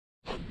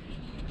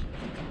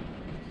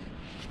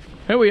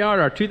Here we are at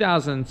our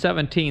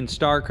 2017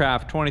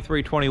 Starcraft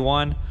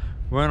 2321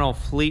 rental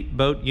fleet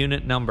boat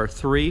unit number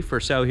 3 for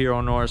sale here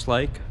on Norris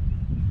Lake.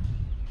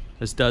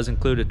 This does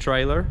include a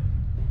trailer.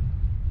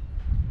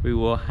 We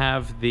will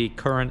have the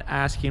current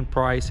asking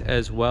price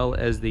as well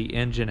as the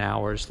engine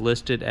hours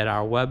listed at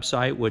our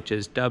website, which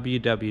is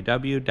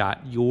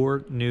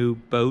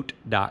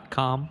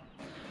www.yournewboat.com.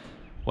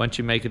 Once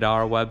you make it to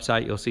our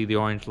website, you'll see the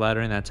orange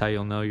lettering. That's how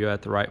you'll know you're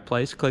at the right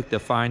place. Click the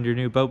Find Your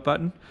New Boat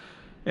button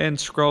and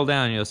scroll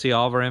down. You'll see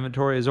all of our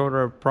inventory is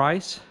order of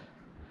price.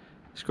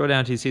 Scroll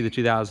down till you see the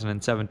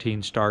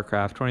 2017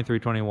 Starcraft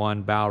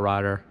 2321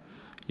 Bowrider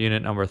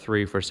unit number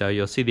 3 for sale.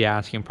 You'll see the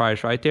asking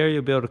price right there.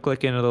 You'll be able to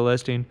click into the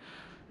listing,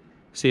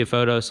 see a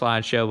photo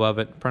slideshow of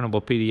it,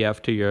 printable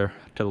PDF to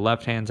the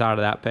left-hand side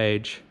of that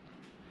page.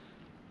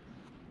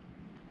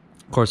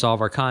 Of course, all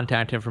of our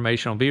contact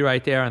information will be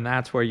right there, and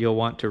that's where you'll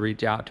want to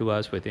reach out to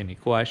us with any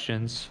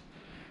questions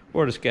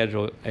or to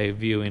schedule a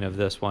viewing of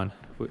this one.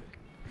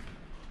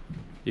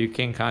 You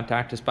can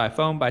contact us by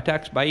phone, by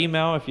text, by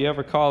email. If you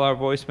ever call our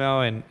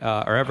voicemail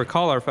or ever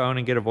call our phone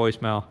and get a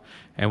voicemail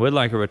and would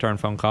like a return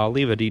phone call,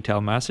 leave a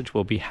detailed message.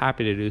 We'll be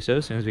happy to do so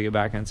as soon as we get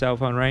back in cell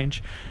phone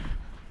range.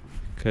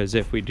 Because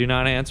if we do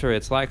not answer,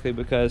 it's likely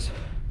because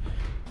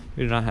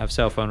we do not have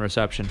cell phone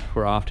reception.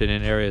 We're often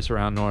in areas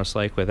around Norris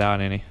Lake without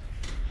any.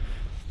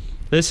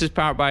 This is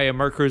powered by a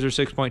MerCruiser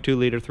 6.2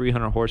 liter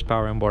 300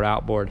 horsepower inboard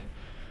outboard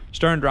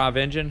stern drive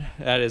engine.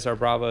 That is our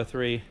Bravo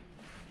 3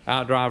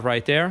 Outdrive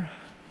right there.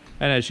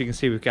 And as you can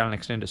see, we've got an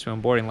extended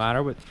swim boarding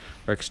ladder or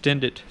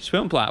extended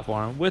swim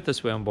platform with a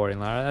swim boarding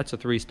ladder. That's a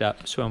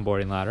 3-step swim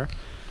boarding ladder.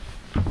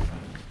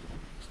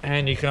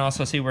 And you can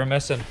also see we're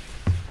missing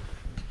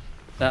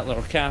that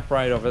little cap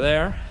right over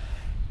there.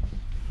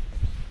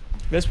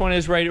 This one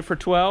is rated for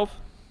 12.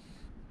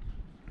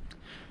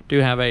 Do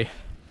have a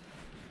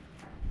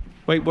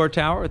wakeboard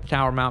tower with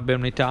tower mount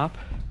Bimini top.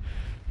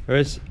 There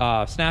is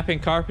snapping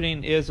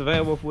carpeting is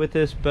available with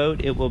this boat.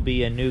 It will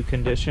be in new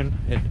condition.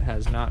 It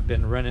has not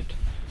been rented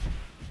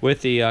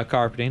with the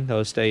carpeting.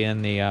 Those stay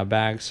in the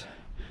bags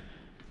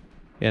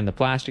in the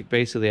plastic.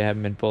 Basically, they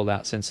haven't been pulled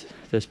out since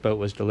this boat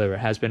was delivered. It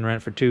has been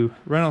rented for 2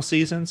 rental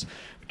seasons.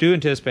 We do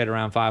anticipate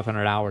around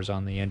 500 hours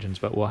on the engines,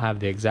 but we'll have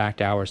the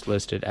exact hours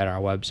listed at our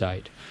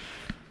website.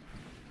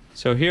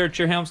 So here at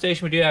your helm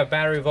station, we do have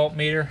battery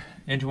voltmeter,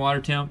 engine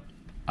water temp,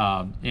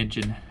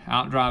 engine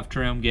outdrive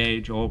trim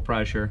gauge, oil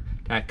pressure,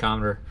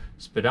 tachometer,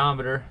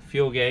 speedometer,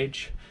 fuel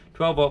gauge,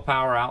 12-volt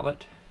power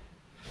outlet.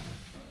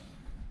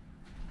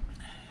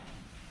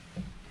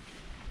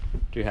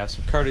 Do have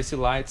some courtesy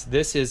lights.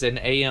 This is an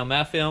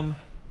AM/FM,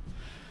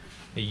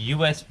 a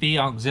USB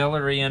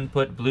auxiliary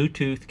input,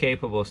 Bluetooth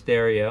capable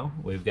stereo.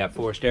 We've got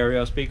 4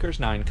 stereo speakers,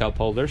 9 cup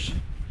holders.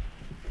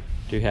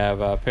 Do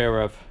have a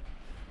pair of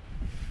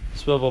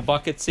swivel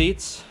bucket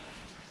seats,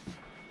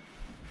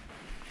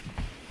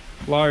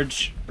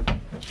 large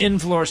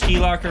in-floor ski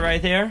locker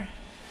right there.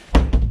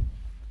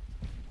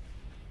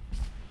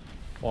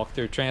 Walk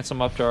through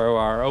transom up to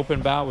our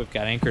open bow. We've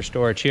got anchor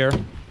storage here.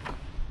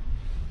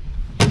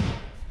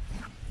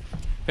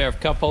 Pair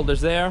of cup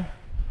holders there,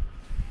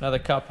 another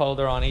cup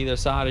holder on either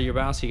side of your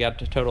bow, so you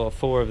got a total of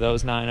 4 of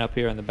those, 9 up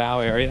here in the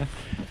bow area.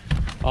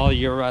 All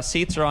your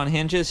seats are on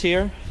hinges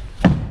here,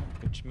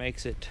 which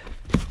makes it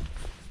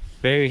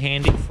very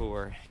handy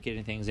for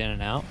getting things in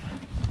and out.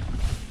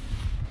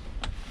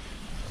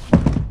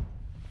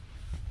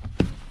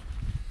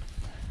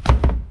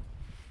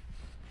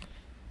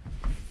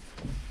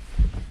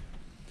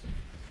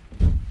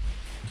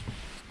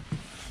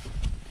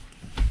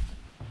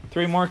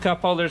 Three more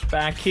cup holders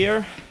back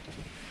here,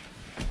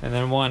 and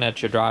then 1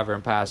 at your driver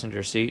and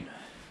passenger seat.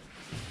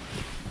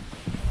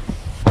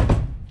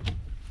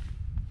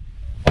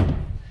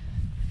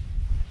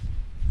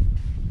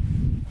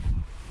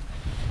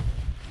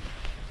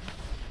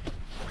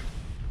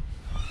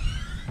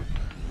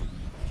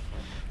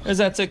 There's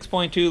that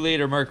 6.2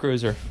 liter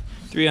MerCruiser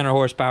 300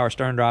 horsepower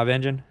stern drive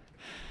engine.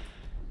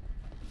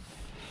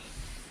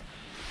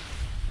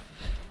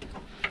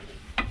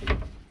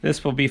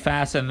 This will be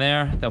fastened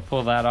there. They'll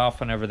pull that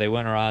off whenever they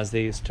winterize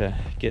these to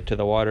get to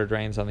the water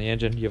drains on the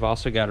engine. You've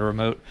also got a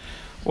remote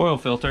oil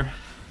filter.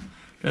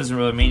 Doesn't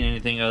really mean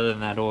anything other than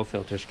that oil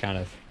filter's kind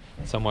of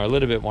somewhere a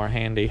little bit more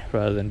handy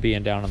rather than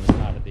being down on the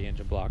side of the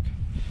engine block.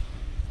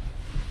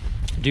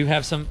 Do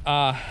have some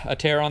a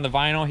tear on the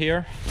vinyl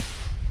here.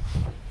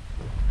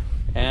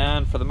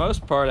 And for the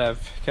most part,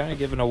 I've kind of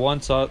given a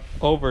once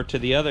over to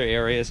the other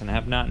areas and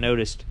have not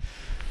noticed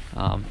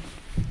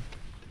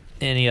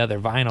any other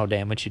vinyl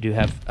damage. You do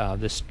have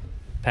this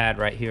pad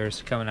right here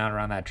is coming out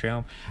around that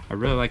trim. I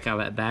really like how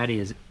that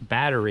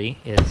battery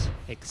is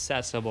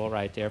accessible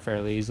right there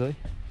fairly easily.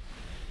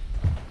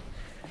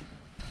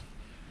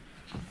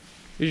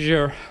 Here's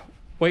your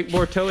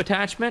wakeboard tow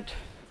attachment,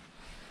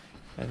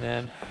 and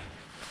then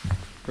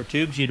for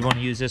tubes you'd want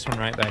to use this one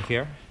right back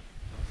here.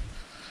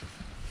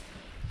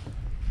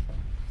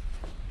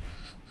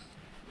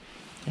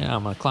 Yeah,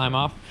 I'm going to climb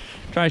off,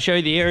 try to show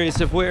you the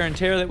areas of wear and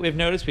tear that we've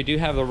noticed. We do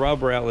have the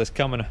rub rail that's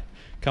coming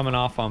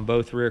off on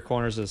both rear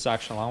corners of the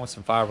section, along with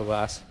some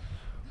fiberglass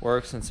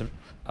works and some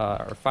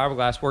or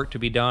fiberglass work to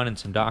be done and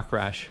some dock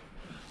rash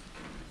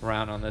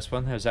around on this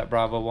one. There's that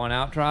Bravo 1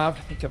 Outdrive.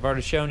 I think I've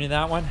already shown you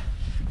that one.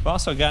 We've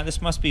also got,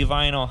 this must be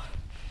vinyl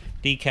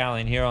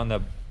decaling here on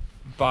the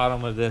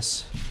bottom of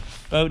this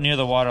boat near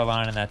the water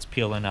line, and that's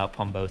peeling up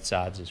on both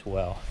sides as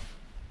well.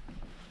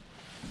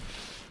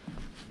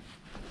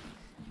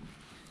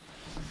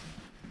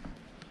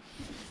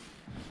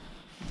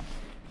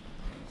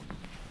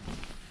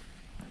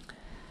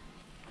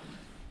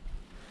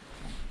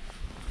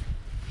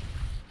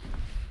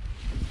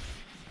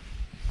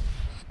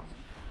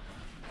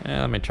 And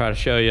let me try to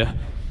show you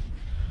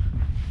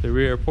the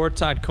rear port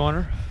side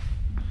corner.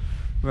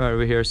 Right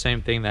over here,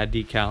 same thing, that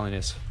decaling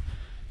is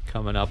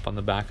coming up on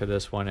the back of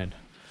this one, and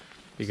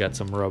you got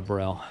some rub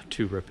rail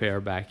to repair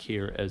back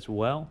here as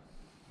well.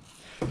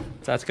 So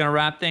that's gonna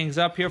wrap things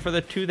up here for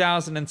the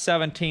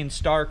 2017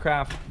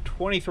 Starcraft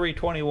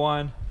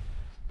 2321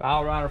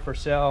 Bowrider for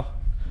sale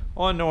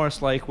on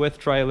Norris Lake with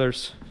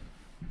trailers.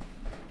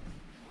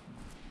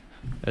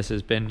 This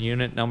has been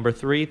unit number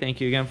 3.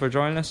 Thank you again for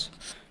joining us.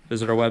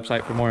 Visit our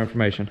website for more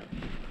information.